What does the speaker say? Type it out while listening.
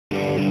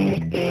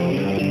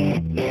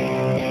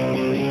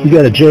We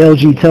got a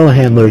JLG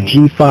Telehandler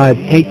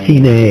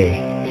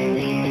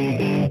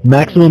G5-18A.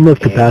 Maximum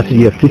lift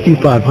capacity of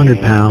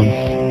 5,500 pounds.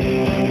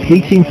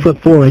 18 foot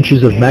 4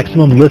 inches of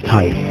maximum lift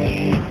height.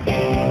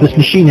 This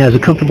machine has a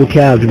comfortable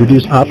cab to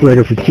reduce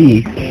operator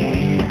fatigue,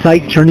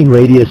 tight turning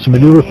radius to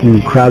maneuver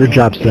through crowded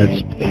job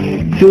sites,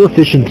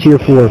 fuel-efficient Tier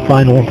 4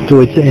 final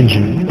Deutz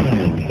engine,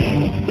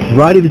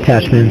 variety of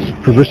attachments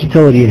for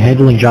versatility in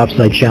handling job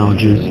site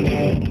challenges,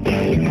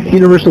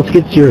 universal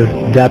skid steer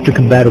adapter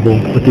compatible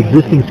with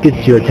existing skid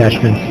steer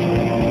attachments,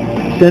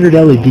 standard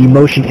LED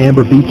motion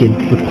amber beacon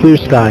with clear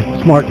sky,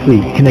 smart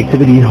fleet,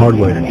 connectivity and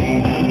hardware.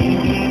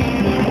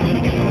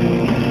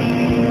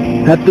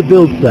 At the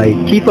build site,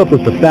 keep up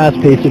with the fast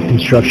pace of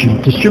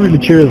construction, distribute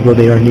materials where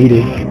they are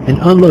needed, and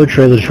unload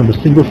trailers from a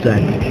single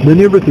set.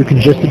 Maneuver through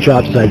congested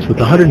job sites with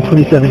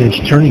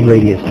 127-inch turning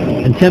radius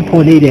and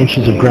 10.8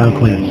 inches of ground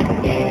clearance.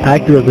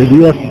 Accurately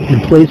lift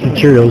and place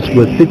materials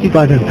with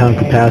 5,500-pound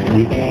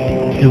capacity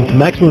and with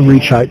maximum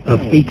reach height of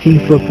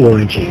 18 foot 4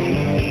 inches.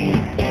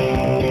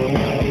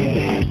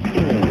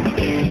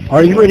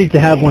 Are you ready to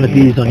have one of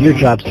these on your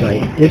job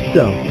site? If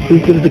so,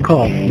 please give us a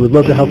call. We would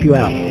love to help you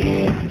out.